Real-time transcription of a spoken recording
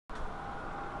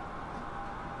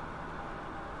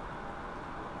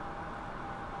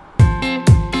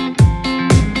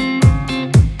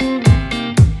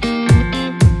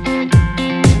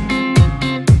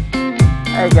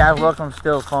welcome to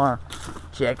Still's Farm.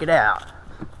 Check it out.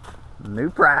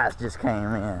 New prize just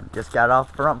came in. Just got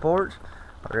off the front porch.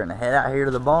 We're gonna head out here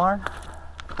to the barn.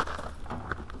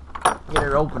 Get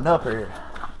her opened up here.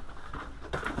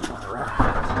 Alright.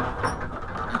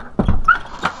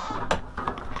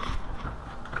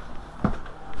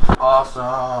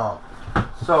 Awesome.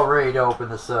 So ready to open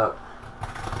this up.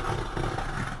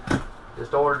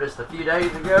 Just ordered this a few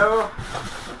days ago.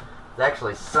 It's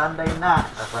actually Sunday night,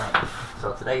 I think.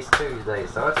 So today's Tuesday,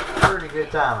 so it's pretty good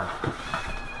timing.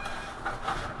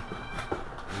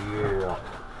 Yeah.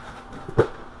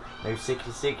 New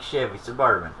 66 Chevy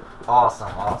Suburban.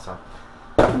 Awesome, awesome.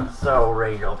 So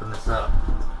ready to open this up.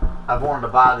 I've wanted to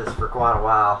buy this for quite a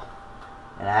while.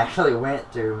 And I actually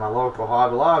went to my local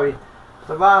Hobby Lobby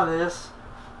to buy this.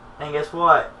 And guess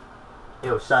what? It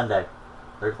was Sunday.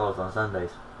 They're closed on Sundays.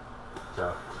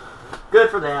 So, good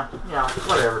for them. You know,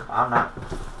 whatever. I'm not.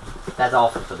 That's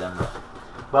awesome for them, though.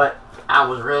 But I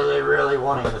was really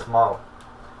wanting this model.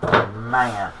 And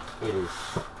man, it is.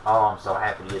 Oh, I'm so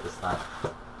happy to get this thing.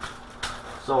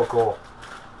 So cool.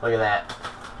 Look at that.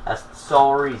 That's the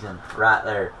sole reason right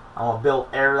there. I'm gonna build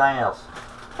everything else.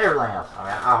 Everything else. I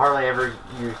mean, I hardly ever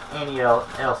use any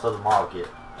else of the model kit.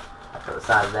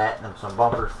 Besides that, and some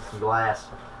bumpers and some glass.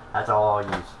 That's all I'll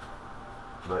use.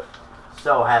 But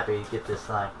so happy to get this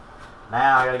thing.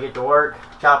 Now I gotta get to work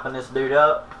chopping this dude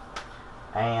up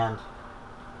and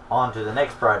on to the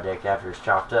next project after it's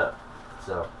chopped up.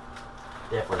 So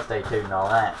definitely stay tuned on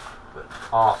that. But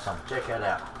awesome. Check that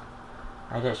out.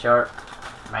 Ain't that sharp?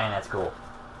 Man, that's cool.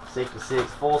 66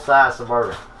 full-size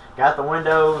Suburban. Got the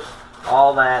windows,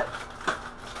 all that.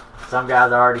 Some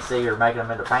guys I already see are making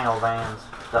them into panel vans,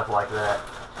 stuff like that.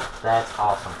 That's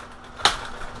awesome.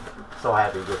 So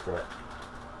happy to get that.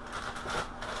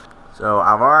 So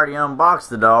I've already unboxed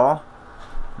the doll.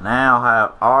 Now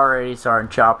I've already started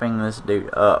chopping this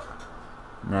dude up.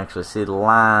 You can actually see the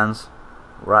lines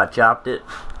where I chopped it,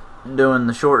 doing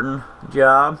the shortened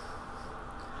job.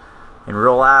 In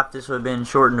real life, this would have been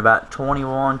shortened about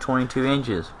 21, 22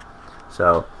 inches.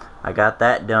 So I got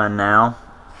that done now.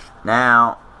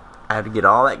 Now I have to get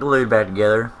all that glued back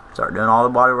together, start doing all the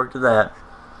body work to that,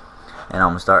 and I'm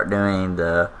going to start doing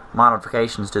the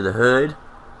modifications to the hood,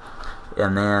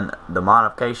 and then the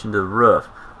modification to the roof.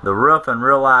 The roof in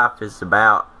real life is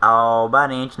about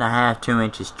an inch and a half, 2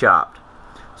 inches chopped.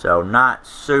 So not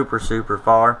super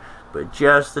far, but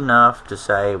just enough to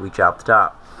say we chopped the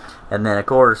top. And then of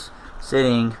course,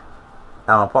 sitting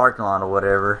on a parking lot or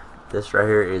whatever, this right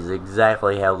here is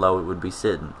exactly how low it would be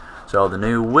sitting. So the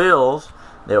new wheels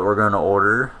that we're going to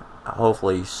order,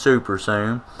 hopefully super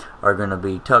soon, are going to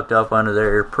be tucked up under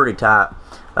there pretty tight.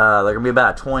 They're going to be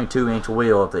about a 22-inch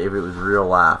wheel if it was real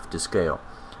life to scale.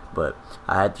 But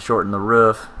I had to shorten the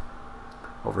roof.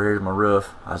 Over here's my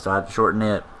roof. I still have to shorten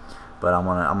it. But I'm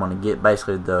gonna get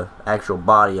basically the actual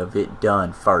body of it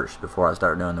done first before I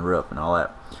start doing the roof and all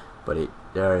that. But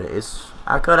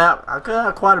I cut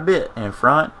out quite a bit in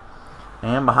front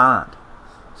and behind.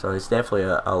 So it's definitely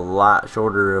a lot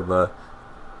shorter of a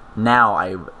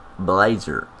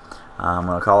blazer. I'm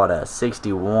gonna call it a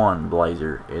 61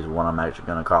 blazer is what I'm actually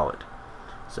gonna call it.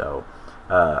 So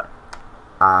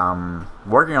I'm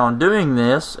working on doing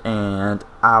this, and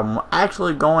I'm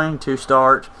actually going to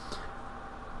start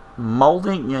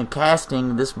molding and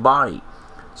casting this body.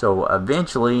 So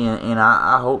eventually, and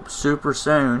I hope super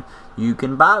soon, you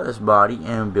can buy this body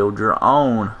and build your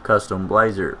own custom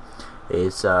blazer.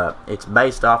 It's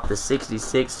based off the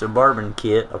 66 Suburban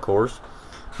kit, of course,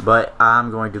 but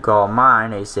I'm going to call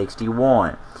mine a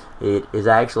 61. It is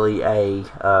actually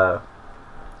a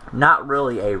not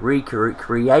really a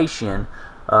recreation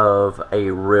of a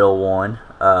real one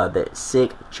that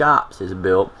Sicchops has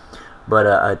built, but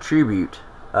a tribute,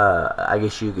 I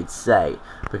guess you could say,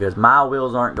 because my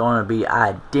wheels aren't going to be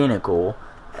identical,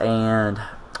 and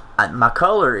my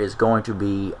color is going to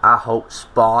be, I hope,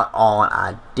 spot on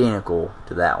identical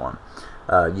to that one.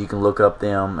 You can look up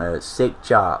them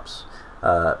Sicchops.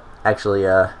 Actually,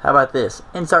 how about this?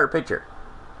 Insert a picture.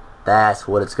 That's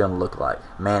what it's going to look like.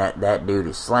 Man, that dude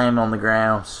is slammed on the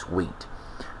ground. Sweet.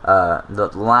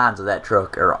 The lines of that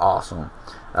truck are awesome.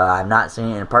 I've not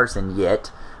seen it in person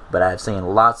yet, but I've seen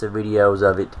lots of videos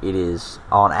of it. It is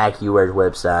on AccuWare's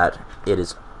website. It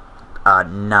is a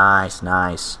nice,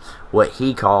 what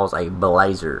he calls a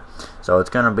blazer. So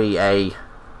it's going to be a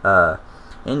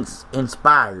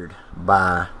inspired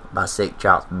by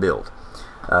Sicchops build.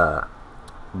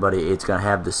 But it's going to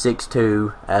have the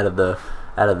 6.2 out of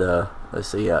the let's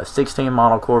see, 16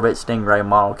 model Corvette Stingray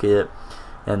model kit,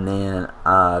 and then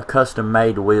custom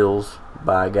made wheels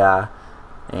by a guy,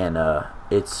 and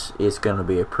it's going to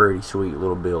be a pretty sweet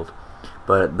little build.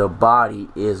 but the body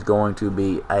is going to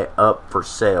be up for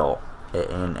sale,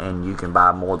 and you can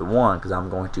buy more than one because I'm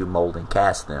going to mold and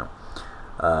cast them.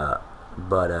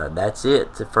 But that's it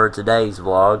for today's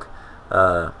vlog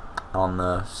on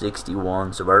the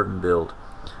 61 Suburban build.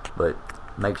 But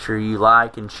make sure you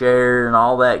like and share and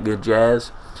all that good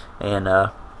jazz, and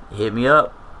hit me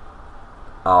up.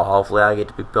 Hopefully I get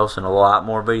to be posting a lot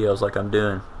more videos like I'm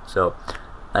doing. So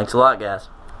thanks a lot, guys.